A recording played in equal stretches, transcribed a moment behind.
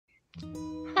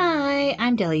Hi,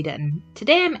 I'm Deli Dutton.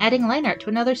 Today I'm adding line art to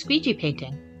another Squeegee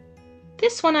painting.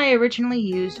 This one I originally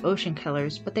used ocean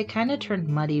colors, but they kinda turned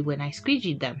muddy when I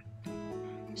squeegeed them.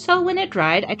 So when it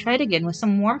dried, I tried again with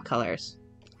some warm colors.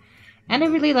 And I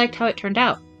really liked how it turned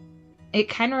out. It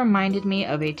kinda reminded me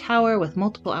of a tower with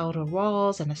multiple outer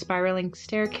walls and a spiraling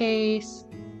staircase.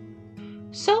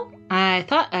 So I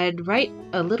thought I'd write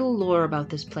a little lore about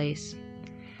this place.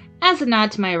 As a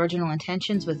nod to my original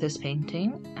intentions with this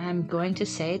painting, I'm going to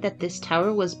say that this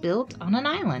tower was built on an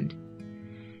island.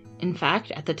 In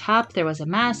fact, at the top there was a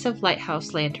massive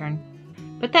lighthouse lantern,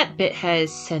 but that bit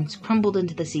has since crumbled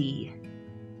into the sea.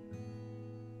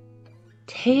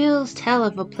 Tales tell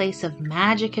of a place of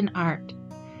magic and art.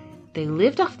 They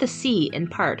lived off the sea in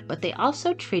part, but they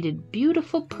also traded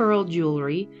beautiful pearl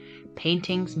jewelry,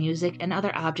 paintings, music, and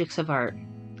other objects of art.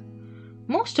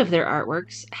 Most of their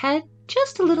artworks had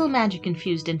just a little magic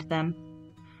infused into them,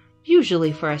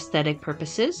 usually for aesthetic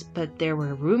purposes, but there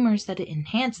were rumors that it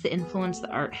enhanced the influence the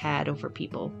art had over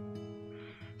people.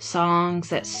 Songs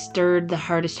that stirred the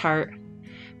hardest heart,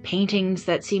 paintings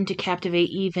that seemed to captivate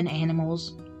even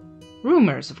animals.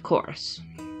 Rumors, of course.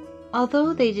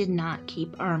 Although they did not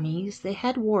keep armies, they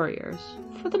had warriors.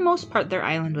 For the most part, their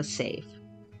island was safe.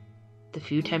 The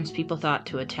few times people thought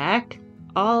to attack,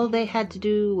 all they had to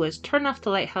do was turn off the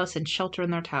lighthouse and shelter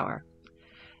in their tower.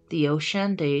 The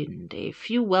ocean and a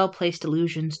few well-placed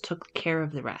illusions took care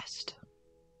of the rest.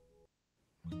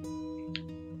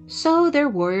 So their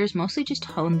warriors mostly just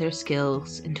honed their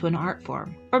skills into an art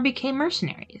form, or became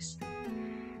mercenaries.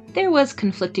 There was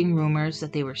conflicting rumors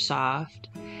that they were soft,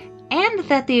 and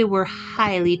that they were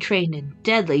highly trained and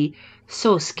deadly,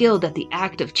 so skilled that the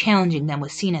act of challenging them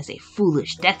was seen as a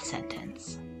foolish death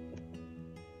sentence.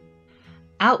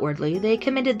 Outwardly, they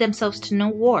committed themselves to no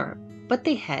war, but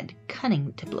they had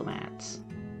cunning diplomats.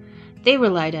 They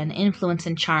relied on influence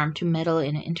and charm to meddle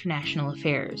in international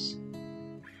affairs.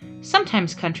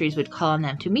 Sometimes countries would call on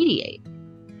them to mediate.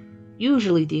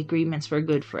 Usually the agreements were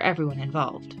good for everyone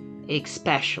involved,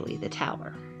 especially the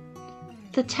tower.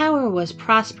 The tower was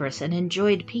prosperous and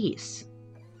enjoyed peace.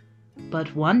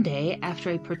 But one day, after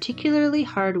a particularly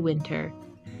hard winter,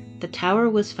 the tower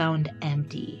was found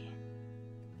empty.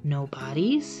 No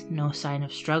bodies, no sign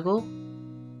of struggle.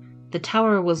 The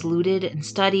tower was looted and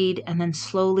studied and then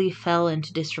slowly fell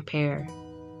into disrepair.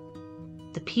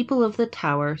 The people of the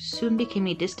tower soon became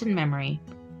a distant memory,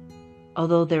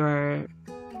 although there are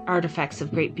artifacts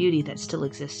of great beauty that still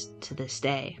exist to this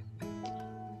day.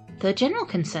 The general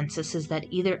consensus is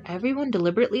that either everyone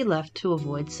deliberately left to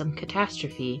avoid some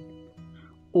catastrophe,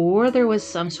 or there was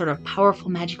some sort of powerful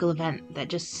magical event that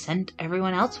just sent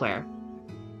everyone elsewhere.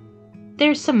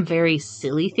 There's some very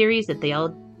silly theories that they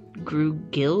all grew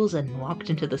gills and walked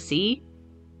into the sea,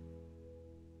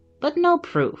 but no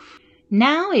proof.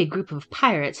 Now a group of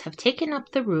pirates have taken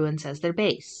up the ruins as their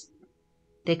base.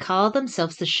 They call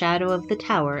themselves the Shadow of the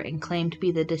Tower and claim to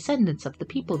be the descendants of the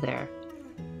people there.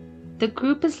 The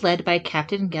group is led by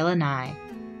Captain Galanai,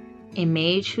 a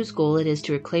mage whose goal it is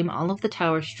to reclaim all of the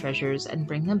tower's treasures and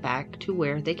bring them back to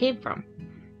where they came from.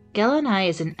 Galanai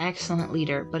is an excellent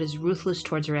leader, but is ruthless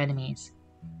towards her enemies.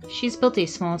 She's built a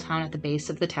small town at the base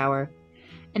of the tower,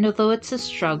 and although it's a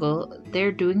struggle,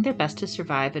 they're doing their best to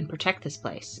survive and protect this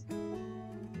place.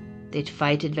 They'd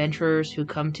fight adventurers who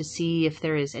come to see if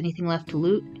there is anything left to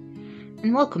loot,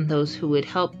 and welcome those who would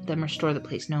help them restore the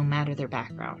place no matter their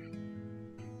background.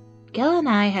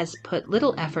 Galanai has put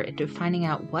little effort into finding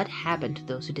out what happened to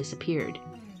those who disappeared.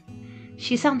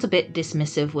 She sounds a bit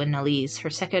dismissive when Elise, her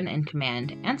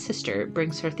second-in-command and sister,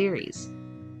 brings her theories.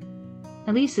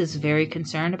 Elise is very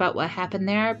concerned about what happened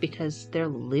there because they're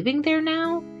living there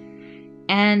now,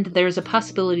 and there's a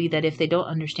possibility that if they don't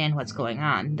understand what's going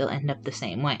on, they'll end up the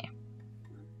same way.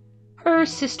 Her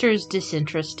sister's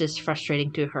disinterest is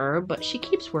frustrating to her, but she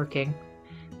keeps working,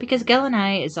 because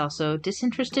Galanai is also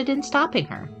disinterested in stopping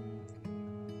her.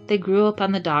 They grew up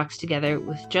on the docks together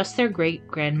with just their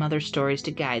great-grandmother's stories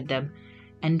to guide them,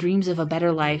 and dreams of a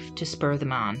better life to spur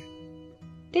them on.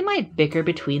 They might bicker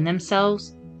between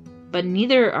themselves, but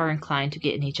neither are inclined to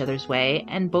get in each other's way,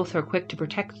 and both are quick to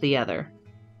protect the other.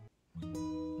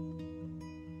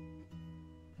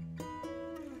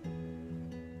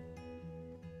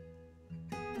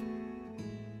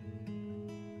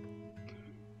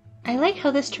 I like how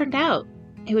this turned out.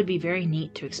 It would be very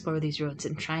neat to explore these ruins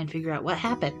and try and figure out what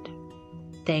happened.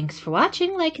 Thanks for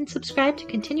watching. Like and subscribe to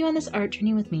continue on this art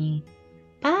journey with me.